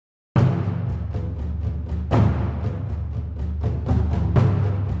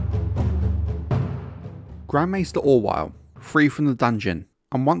Grand Maester Orwyle, free from the dungeon,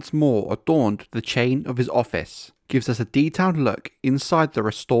 and once more adorned with the chain of his office, gives us a detailed look inside the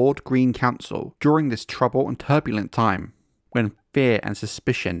restored Green Council during this troubled and turbulent time, when fear and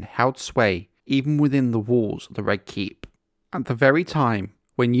suspicion held sway even within the walls of the Red Keep. At the very time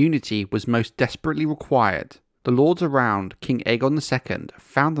when unity was most desperately required, the lords around King Aegon II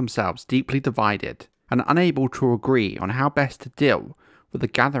found themselves deeply divided and unable to agree on how best to deal with the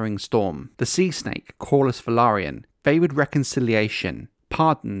gathering storm. The sea snake, Corlys Velaryon, favoured reconciliation,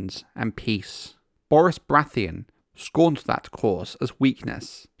 pardons, and peace. Borys Baratheon scorned that course as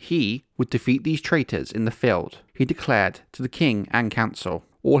weakness. He would defeat these traitors in the field, he declared to the king and council.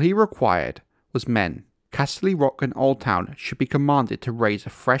 All he required was men. Casterly Rock and Oldtown should be commanded to raise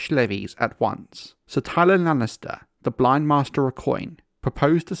fresh levies at once. Sir Tywin Lannister, the blind master of coin,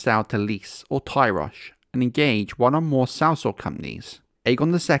 proposed to sail to Lys or Tyrosh and engage one or more sellsword companies.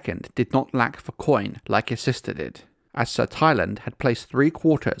 Aegon II did not lack for coin like his sister did, as Sir Tywin had placed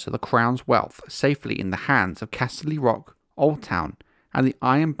 3/4 of the crown's wealth safely in the hands of Casterly Rock, Oldtown, and the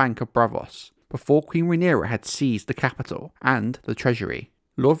Iron Bank of Braavos before Queen Rhaenyra had seized the capital and the treasury.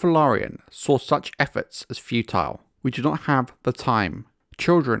 Lord Velaryon saw such efforts as futile. We do not have the time.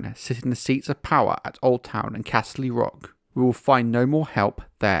 Children sit in the seats of power at Oldtown and Casterly Rock. We will find no more help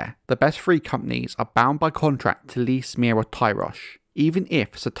there. The best free companies are bound by contract to Lys, Myr or Tyrosh. Even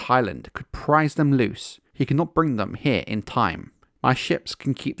if Sir Tywin could prise them loose, he cannot bring them here in time. My ships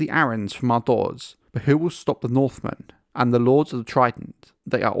can keep the Arryns from our doors, but who will stop the Northmen and the Lords of the Trident?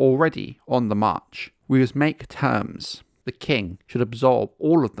 They are already on the march. We must make terms. The king should absolve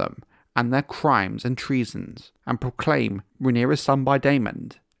all of them and their crimes and treasons, and proclaim Rhaenyra's son by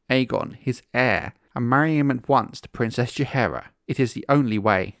Daemon, Aegon, his heir, and marry him at once to Princess Jaehaera. It is the only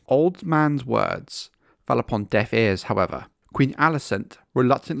way. Old man's words fell upon deaf ears, however. Queen Alicent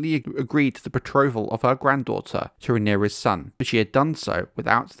reluctantly agreed to the betrothal of her granddaughter to Rhaenyra's son, but she had done so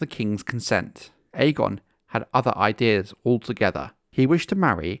without the king's consent. Aegon had other ideas altogether. He wished to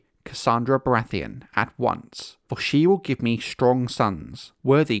marry Cassandra Baratheon at once, for she will give me strong sons,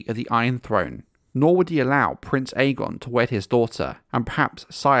 worthy of the Iron Throne. Nor would he allow Prince Aegon to wed his daughter, and perhaps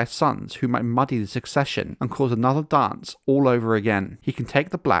sire sons who might muddy the succession and cause another dance all over again. He can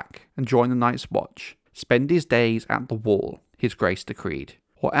take the Black and join the Night's Watch, spend his days at the wall, his grace decreed,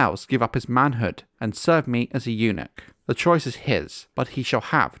 or else give up his manhood and serve me as a eunuch. The choice is his, but he shall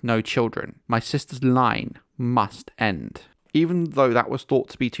have no children. My sister's line must end. Even though that was thought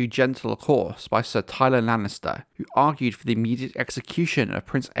to be too gentle a course by Sir Tywin Lannister, who argued for the immediate execution of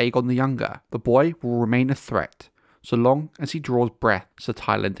Prince Aegon the Younger, the boy will remain a threat, so long as he draws breath, Sir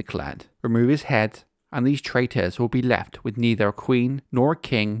Tywin declared. Remove his head, and these traitors will be left with neither a queen, nor a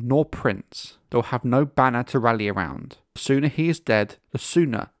king, nor prince. They'll have no banner to rally around. The sooner he is dead, the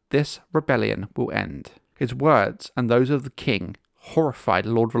sooner this rebellion will end. His words, and those of the king, horrified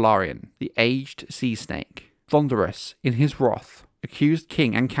Lord Velaryon, the aged sea snake. Thunderous, in his wrath, accused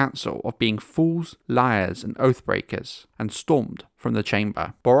king and council of being fools, liars, and oath-breakers, and stormed from the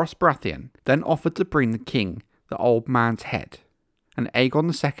chamber. Borys Baratheon then offered to bring the king the old man's head, and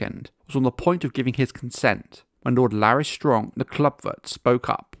Aegon II was on the point of giving his consent when Lord Larys Strong, the Clubfoot, spoke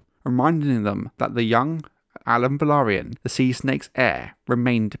up, reminding them that the young Alan Velaryon, the sea snake's heir,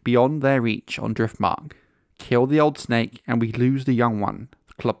 remained beyond their reach on Driftmark. Kill the old snake and we lose the young one,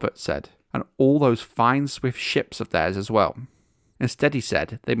 the Clubfoot said, and all those fine swift ships of theirs as well. Instead, he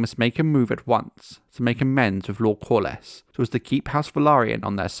said, they must make a move at once to make amends with Lord Corlys, so as to keep House Velaryon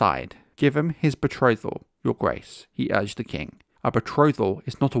on their side. Give him his betrothal, your grace, he urged the king. A betrothal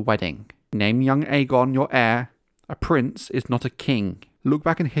is not a wedding. Name young Aegon your heir. A prince is not a king. Look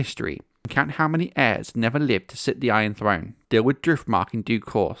back in history and count how many heirs never lived to sit the Iron Throne. Deal with Driftmark in due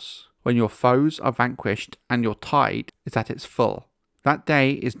course, when your foes are vanquished and your tide is at its full. That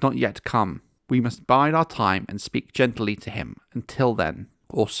day is not yet come. We must bide our time and speak gently to him until then.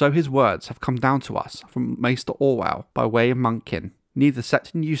 Or so his words have come down to us from Maester Orwyle by way of Monkkin. Neither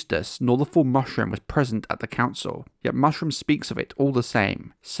Septon Eustace nor the fool Mushroom was present at the council, yet Mushroom speaks of it all the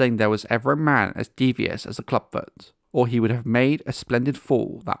same, saying there was ever a man as devious as a Clubfoot, or he would have made a splendid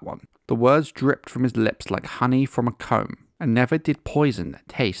fool, that one. The words dripped from his lips like honey from a comb, and never did poison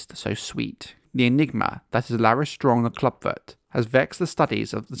taste so sweet. The enigma that is Larys Strong the Clubfoot has vexed the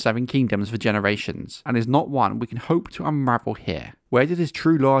studies of the Seven Kingdoms for generations, and is not one we can hope to unravel here. Where did his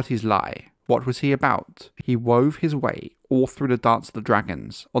true loyalties lie? What was he about? He wove his way all through the Dance of the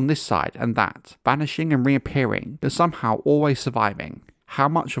Dragons, on this side and that, vanishing and reappearing, but somehow always surviving. How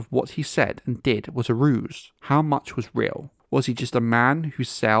much of what he said and did was a ruse? How much was real? Was he just a man who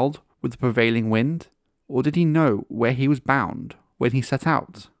sailed with the prevailing wind? Or did he know where he was bound when he set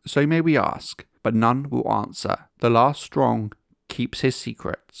out? So may we ask, but none will answer. The last strong keeps his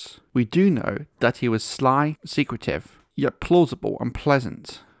secrets. We do know that he was sly, secretive, yet plausible and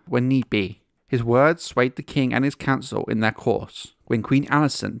pleasant when need be. His words swayed the king and his council in their course. When Queen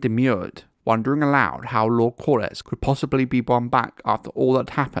Alicent demurred, wondering aloud how Lord Corlys could possibly be won back after all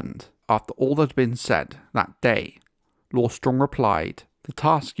that happened, after all that had been said that day, Lord Strong replied, "The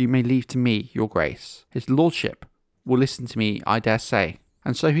task you may leave to me, your grace. His lordship will listen to me, I dare say."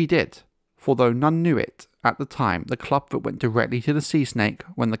 And so he did, for though none knew it at the time, the Clubfoot went directly to the Sea Snake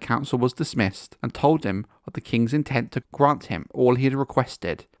when the council was dismissed and told him of the king's intent to grant him all he had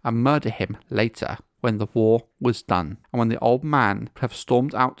requested and murder him later when the war was done. And when the old man would have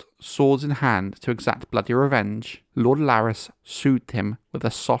stormed out swords in hand to exact bloody revenge, Lord Larys soothed him with a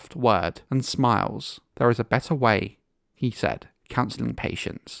soft word and smiles. "There is a better way," he said, counselling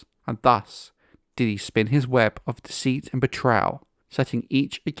patience. And thus did he spin his web of deceit and betrayal, setting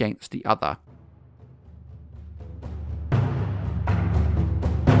each against the other.